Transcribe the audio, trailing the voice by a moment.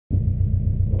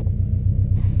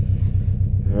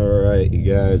Alright,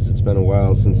 you guys, it's been a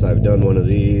while since I've done one of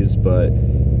these, but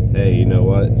hey, you know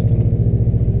what?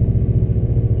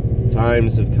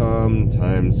 Times have come,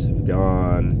 times have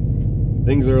gone.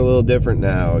 Things are a little different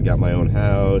now. I got my own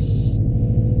house,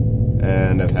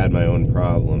 and I've had my own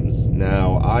problems.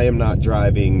 Now, I am not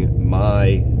driving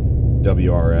my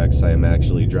WRX, I am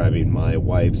actually driving my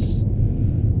wife's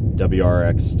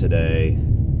WRX today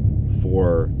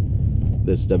for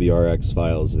this WRX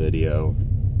Files video.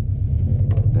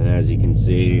 And as you can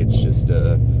see, it's just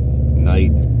a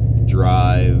night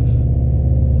drive.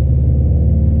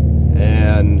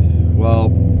 And, well,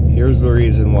 here's the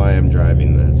reason why I'm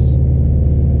driving this.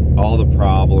 All the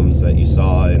problems that you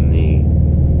saw in the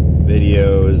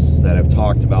videos that I've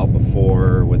talked about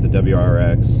before with the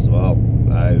WRX, well,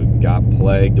 I got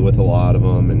plagued with a lot of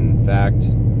them. In fact,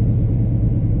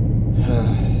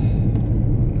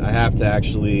 I have to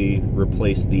actually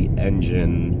replace the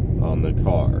engine on the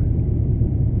car.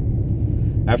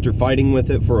 After fighting with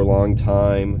it for a long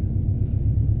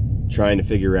time, trying to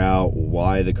figure out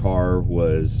why the car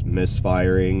was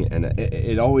misfiring, and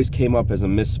it always came up as a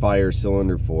misfire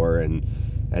cylinder 4, and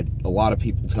a lot of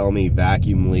people tell me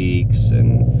vacuum leaks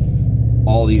and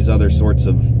all these other sorts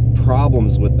of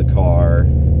problems with the car.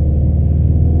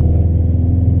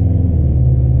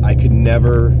 I could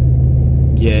never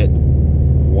get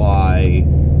why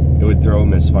it would throw a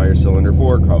misfire cylinder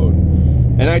 4 code.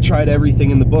 And I tried everything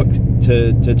in the book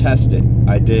to test it.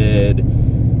 I did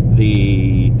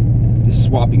the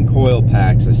swapping coil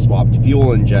packs, I swapped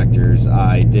fuel injectors,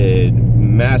 I did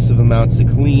massive amounts of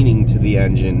cleaning to the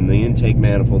engine, the intake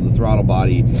manifold, the throttle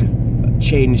body,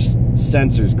 changed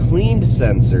sensors, cleaned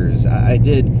sensors. I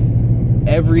did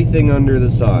everything under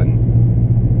the sun.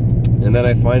 And then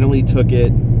I finally took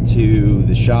it to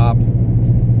the shop,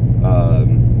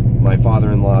 my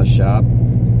father-in-law's shop,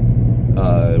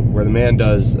 where the man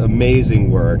does amazing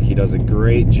work. He does a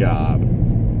great job,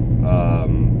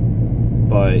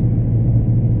 but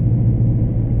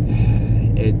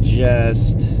it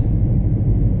just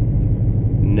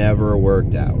never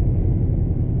worked out.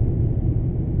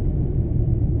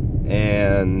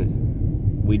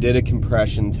 And we did a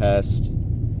compression test,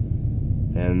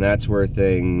 and that's where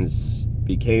things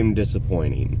became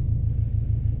disappointing.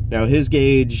 Now, his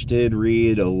gauge did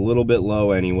read a little bit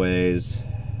low anyways,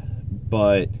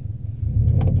 but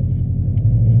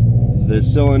the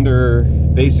cylinder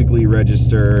basically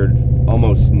registered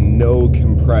almost no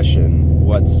compression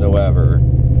whatsoever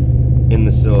in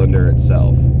the cylinder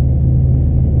itself.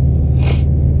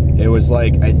 It was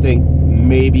like, I think,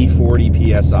 maybe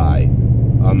 40 psi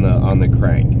on the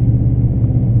crank,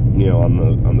 you know,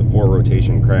 on the 4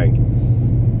 rotation crank.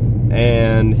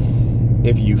 And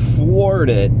if you floored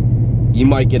it, you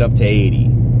might get up to 80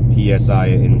 psi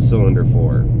in cylinder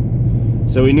 4.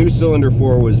 So we knew cylinder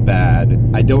 4 was bad.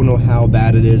 I don't know how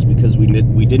bad it is because we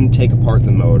didn't take apart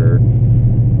the motor.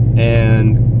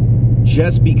 And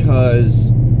just because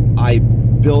I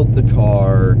built the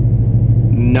car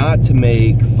not to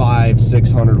make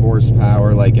 500-600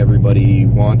 horsepower like everybody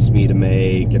wants me to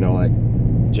make and all that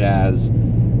jazz,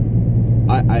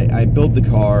 I built the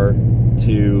car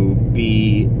to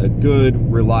be a good,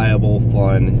 reliable,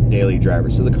 fun daily driver.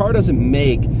 So the car doesn't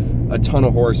make a ton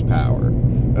of horsepower.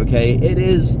 Okay, it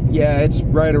is, yeah, it's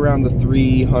right around the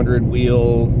 300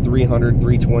 wheel, 300,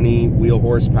 320 wheel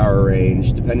horsepower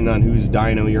range, depending on whose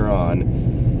dyno you're on.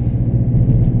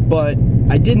 But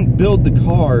I didn't build the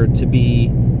car to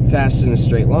be fast in a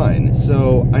straight line.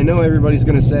 So I know everybody's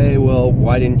going to say, well,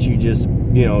 why didn't you just,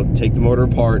 you know, take the motor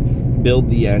apart, build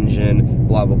the engine,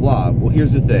 blah, blah, blah. Well,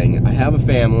 here's the thing. I have a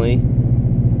family,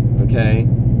 okay?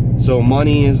 So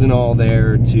money isn't all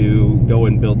there to go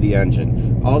and build the engine.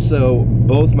 Also,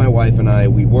 both my wife and I,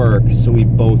 we work, so we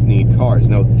both need cars.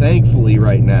 Now, thankfully,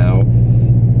 right now,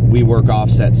 we work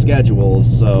offset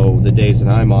schedules, so the days that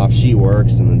I'm off, she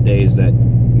works, and the days that,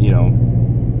 you know,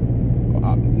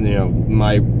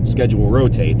 my schedule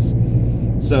rotates.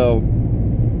 So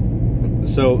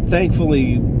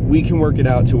thankfully, we can work it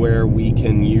out to where we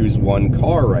can use one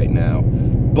car right now.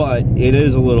 But it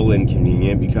is a little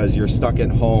inconvenient because you're stuck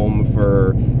at home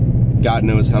for God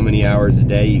knows how many hours a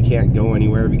day. You can't go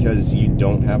anywhere because you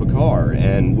don't have a car.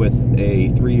 And with a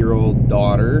 3-year-old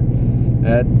daughter,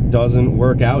 that doesn't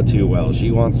work out too well. She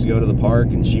wants to go to the park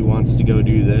and she wants to go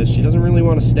do this. She doesn't really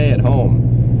want to stay at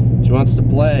home. She wants to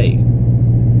play.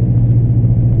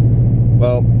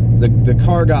 Well, the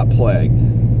car got plagued,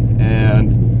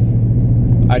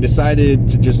 and I decided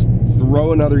to just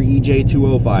throw another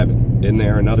EJ205 in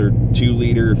there, another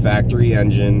 2-liter factory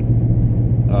engine.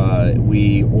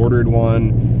 We ordered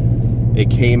one It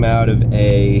came out of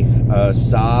a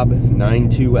Saab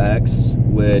 92X,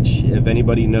 which, if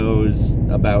anybody knows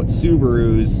about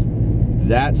Subarus,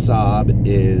 that Saab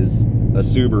is a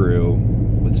Subaru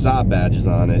with Saab badges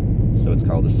on it, so it's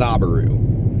called a Sabaru.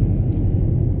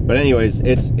 But anyways,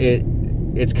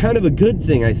 it's kind of a good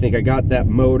thing, I think, I got that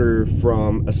motor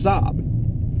from a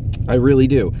Saab. I really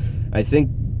do. I think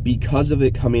because of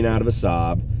it coming out of a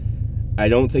Saab, I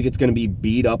don't think it's going to be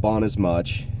beat up on as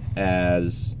much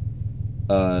as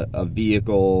a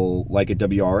vehicle like a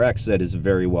WRX that is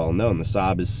very well known. The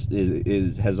Saab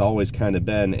has always kind of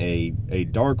been a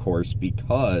dark horse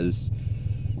because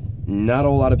not a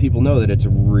lot of people know that it's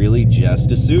really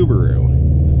just a Subaru.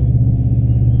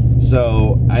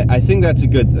 So I think that's a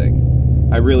good thing.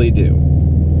 I really do.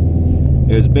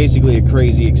 It was basically a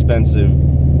crazy expensive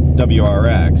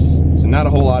WRX, so not a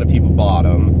whole lot of people bought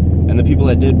them, and the people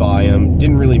that did buy them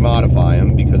didn't really modify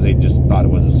them because they just thought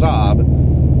it was a Saab.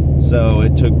 So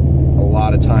it took a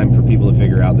lot of time for people to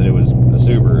figure out that it was a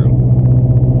Subaru.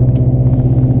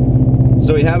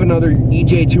 So we have another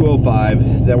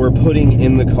EJ205 that we're putting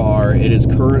in the car. It is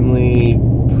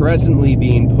presently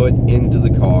being put into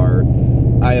the car.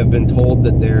 I have been told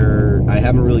that I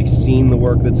haven't really seen the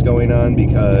work that's going on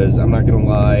because, I'm not going to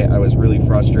lie, I was really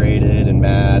frustrated and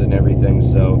mad and everything,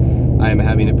 so I am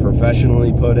having it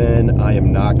professionally put in. I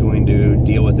am not going to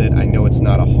deal with it. I know it's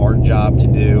not a hard job to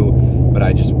do, but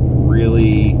I just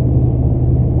really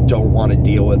don't want to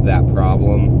deal with that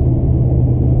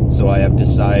problem. So I have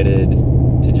decided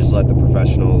to just let the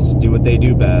professionals do what they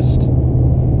do best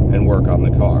and work on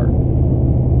the car.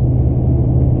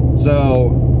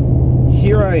 So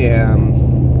here I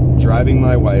am driving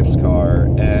my wife's car,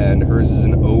 and hers is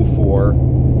an 04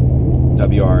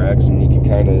 WRX, and you can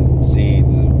kind of see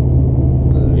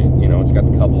you know, it's got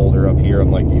the cup holder up here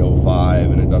unlike the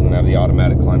 05, and it doesn't have the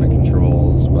automatic climate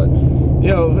controls, but you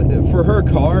know, for her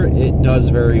car it does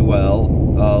very well.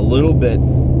 A little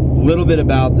bit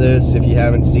about this, if you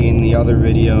haven't seen the other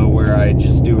video where I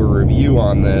just do a review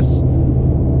on this,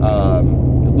 a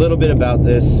little bit about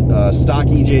this. Stock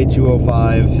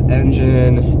EJ205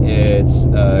 engine. It's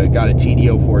got a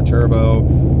TD04 turbo.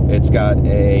 It's got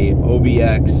a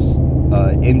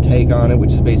OBX intake on it,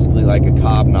 which is basically like a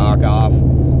Cobb knockoff.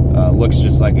 Looks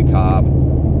just like a Cobb.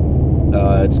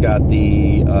 It's got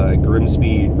the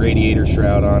Grimsby radiator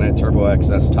shroud on it, Turbo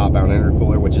XS top-mount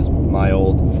intercooler, which is my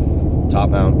old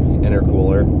top-mount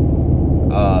intercooler.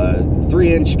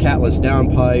 3-inch catless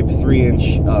downpipe,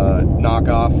 3-inch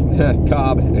knockoff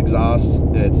Cobb exhaust.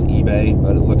 It's eBay,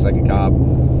 but it looks like a Cobb.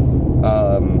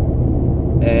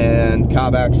 And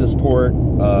Cobb access port,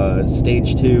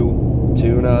 stage 2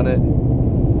 tune on it,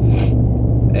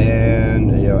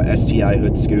 and you know, STI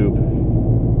hood scoop.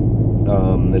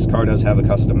 This car does have a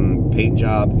custom paint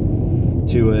job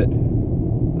to it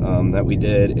that we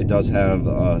did. It does have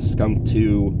Skunk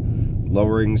 2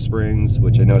 lowering springs,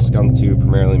 which I know Skunk 2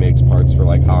 primarily makes parts for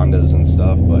like Hondas and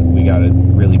stuff, but we got a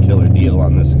really killer deal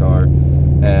on this car.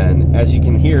 And as you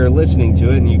can hear listening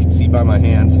to it, and you can see by my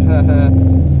hands,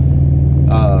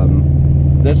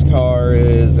 this car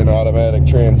is an automatic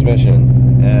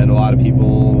transmission, and a lot of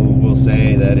people will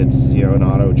say that it's, you know, an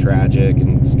auto tragic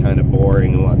and it's kind of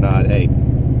boring and whatnot. Hey, you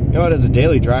know what, as a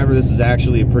daily driver, this is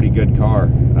actually a pretty good car.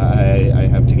 I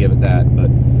have to give it that.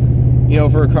 But you know,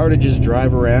 for a car to just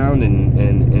drive around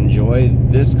and enjoy,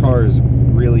 this car is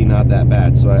really not that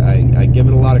bad. So I give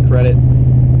it a lot of credit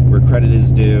where credit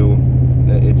is due.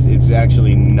 It's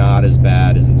actually not as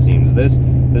bad as it seems. This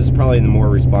is probably the more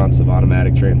responsive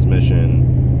automatic transmission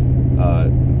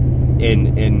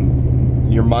in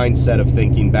your mindset of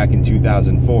thinking back in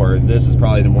 2004. This is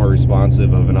probably the more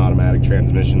responsive of an automatic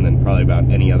transmission than probably about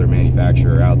any other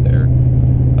manufacturer out there,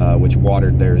 which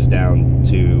watered theirs down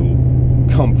to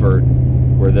comfort,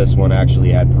 where this one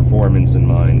actually had performance in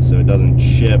mind, so it doesn't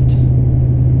shift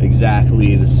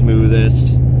exactly the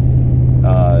smoothest,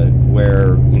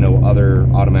 where, you know, other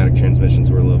automatic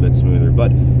transmissions were a little bit smoother.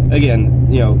 But again,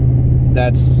 you know,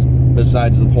 that's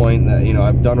besides the point. That, you know,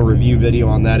 I've done a review video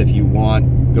on that. If you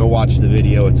want, go watch the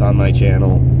video, it's on my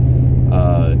channel.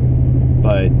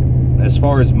 But as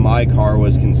far as my car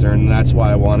was concerned, that's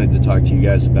why I wanted to talk to you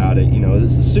guys about it. You know, the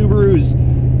Subarus,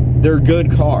 they're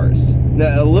good cars.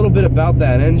 Now, a little bit about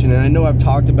that engine, and I know I've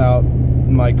talked about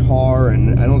my car,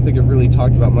 and I don't think I've really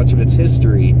talked about much of its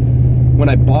history. When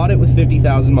I bought it with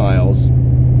 50,000 miles,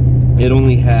 it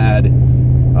only had, you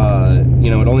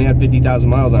know, it only had 50,000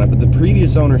 miles on it, but the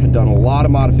previous owner had done a lot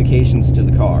of modifications to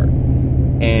the car,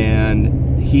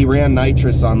 and he ran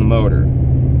nitrous on the motor.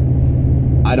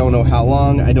 I don't know how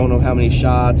long, I don't know how many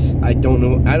shots, I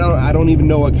don't even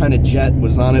know what kind of jet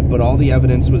was on it, but all the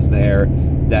evidence was there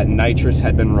that nitrous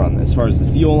had been run, as far as the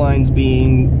fuel lines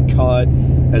being cut,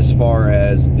 as far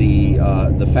as the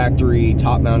factory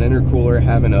top mount intercooler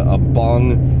having a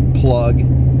bung plug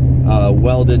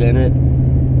welded in it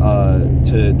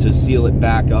to seal it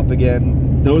back up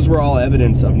again. Those were all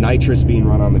evidence of nitrous being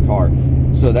run on the car.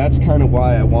 So that's kind of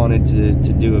why I wanted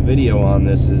to do a video on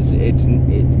this.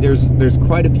 There's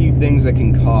quite a few things that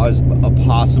can cause a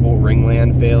possible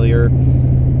ringland failure,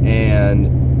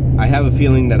 and I have a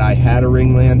feeling that I had a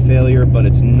ringland failure, but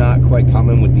it's not quite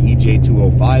common with the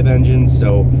EJ205 engine,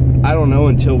 so I don't know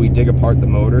until we dig apart the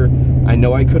motor. I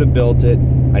know I could have built it,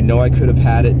 I know I could have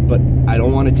had it, but I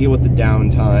don't want to deal with the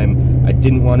downtime. I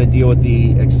didn't want to deal with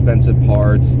the expensive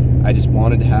parts. I just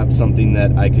wanted to have something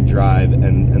that I could drive,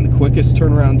 and the quickest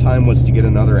turnaround time was to get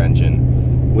another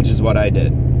engine, which is what I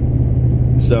did.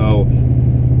 So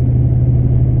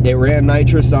it ran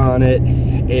nitrous on it.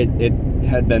 It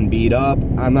had been beat up.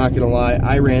 I'm not gonna lie,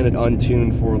 I ran it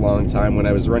untuned for a long time. When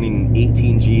I was running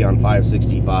 18G on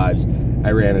 565s,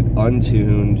 I ran it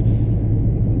untuned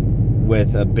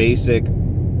with a basic,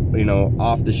 you know,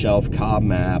 off-the-shelf Cobb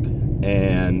map,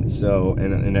 and so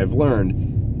and I've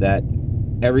learned that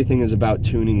everything is about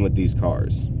tuning with these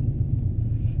cars.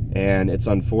 And it's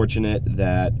unfortunate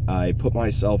that I put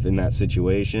myself in that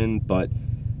situation, but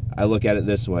I look at it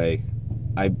this way.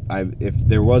 If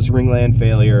there was ringland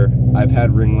failure, I've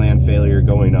had ringland failure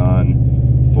going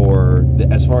on for,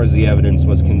 as far as the evidence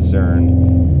was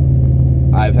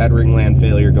concerned, I've had ringland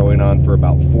failure going on for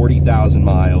about 40,000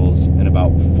 miles in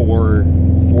about 4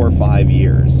 or 5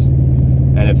 years.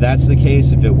 And if that's the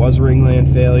case, if it was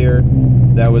ringland failure,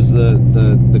 that was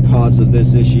the cause of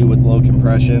this issue with low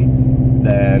compression,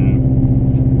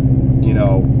 then, you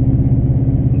know,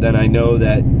 then I know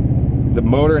that the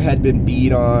motor had been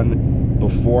beat on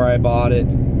before I bought it.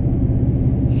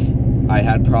 I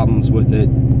had problems with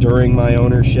it during my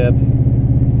ownership,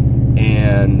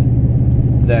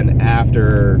 and then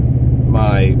after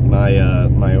my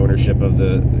ownership of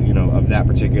of that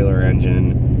particular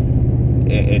engine,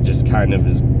 it just kind of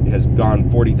has gone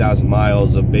 40,000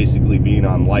 miles of basically being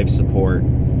on life support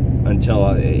until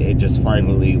it just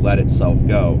finally let itself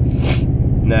go.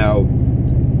 Now,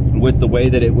 with the way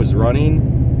that it was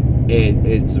running,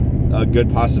 it's a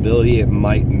good possibility it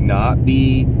might not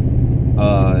be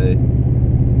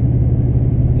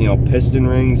piston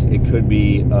rings. It could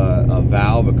be a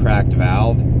valve, a cracked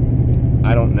valve.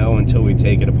 I don't know until we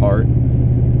take it apart.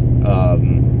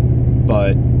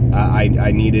 But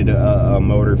I needed a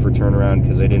motor for turnaround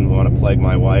because I didn't want to plague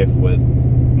my wife with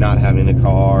not having a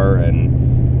car and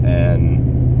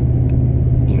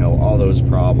you know, all those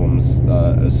problems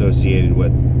associated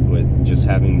with just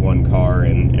having one car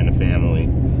and a family.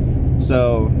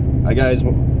 So I guys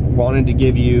wanted to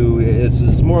give you,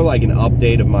 it's more like an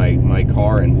update of my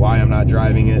car and why I'm not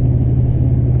driving it.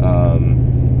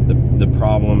 The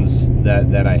problems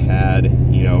that I had,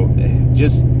 you know,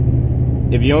 just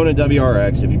if you own a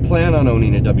WRX, if you plan on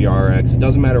owning a WRX, it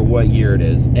doesn't matter what year it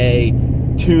is.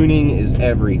 Tuning is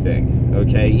everything,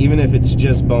 okay? Even if it's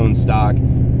just bone stock,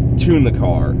 tune the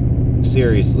car.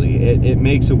 Seriously, it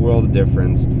makes a world of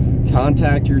difference.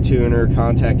 Contact your tuner,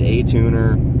 contact a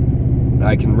tuner.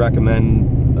 I can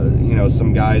recommend, you know,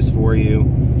 some guys for you,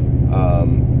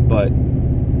 but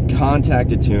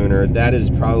contact a tuner. That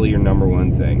is probably your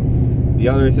 #1 thing. The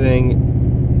other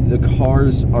thing, the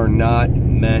cars are not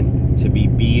meant to be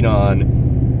beat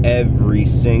on every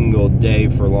single day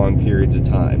for long periods of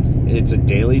time. It's a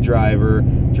daily driver.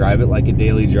 Drive it like a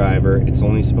daily driver. It's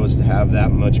only supposed to have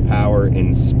that much power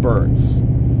in spurts,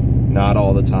 not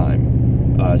all the time.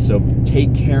 So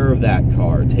take care of that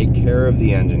car. Take care of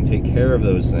the engine. Take care of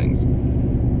those things. You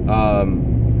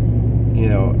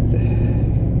know,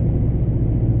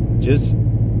 just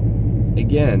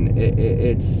again,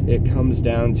 it comes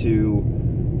down to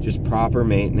just proper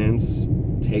maintenance.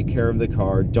 Take care of the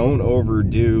car. Don't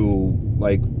overdo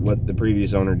like what the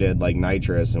previous owner did, like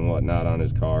nitrous and whatnot on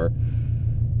his car.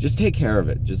 Just take care of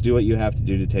it. Just do what you have to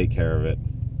do to take care of it.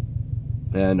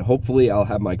 And hopefully I'll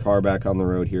have my car back on the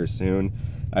road here soon.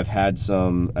 I've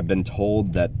been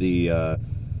told that the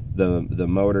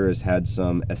motor has had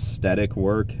some aesthetic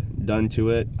work done to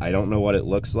it. I don't know what it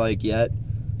looks like yet.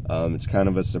 It's kind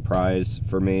of a surprise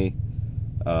for me.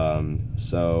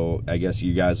 So I guess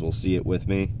you guys will see it with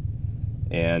me.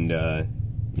 And,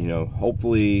 you know,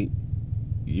 hopefully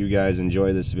you guys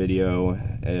enjoy this video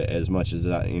as much as,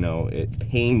 you know, it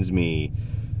pains me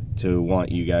to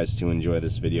want you guys to enjoy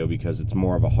this video because it's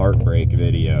more of a heartbreak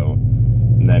video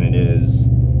than it is,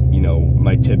 you know,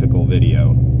 my typical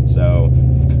video. So,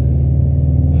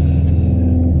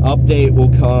 update will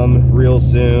come real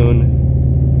soon.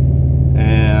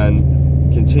 And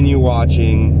continue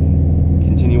watching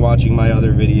my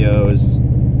other videos.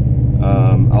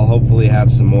 I'll hopefully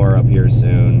have some more up here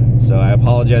soon. So I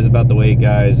apologize about the wait,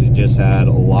 guys. We just had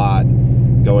a lot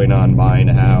going on buying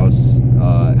a house,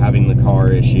 having the car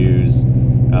issues,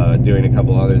 doing a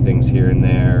couple other things here and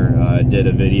there. Did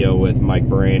a video with Mike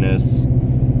Baranis,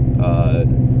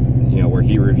 where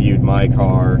he reviewed my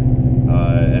car,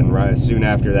 and soon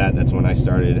after that, that's when I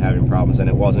started having problems, and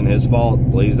it wasn't his fault.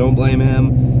 Please don't blame him.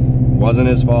 It wasn't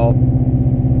his fault.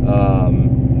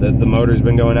 The motor's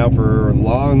been going out for a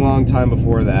long time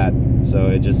before that, so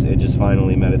it just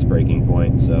finally met its breaking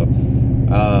point. So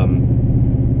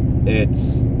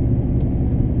it's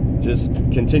just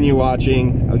continue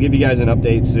watching. I'll give you guys an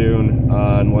update soon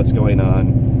on what's going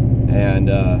on,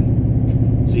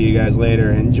 and see you guys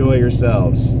later. Enjoy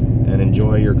yourselves and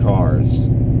enjoy your cars.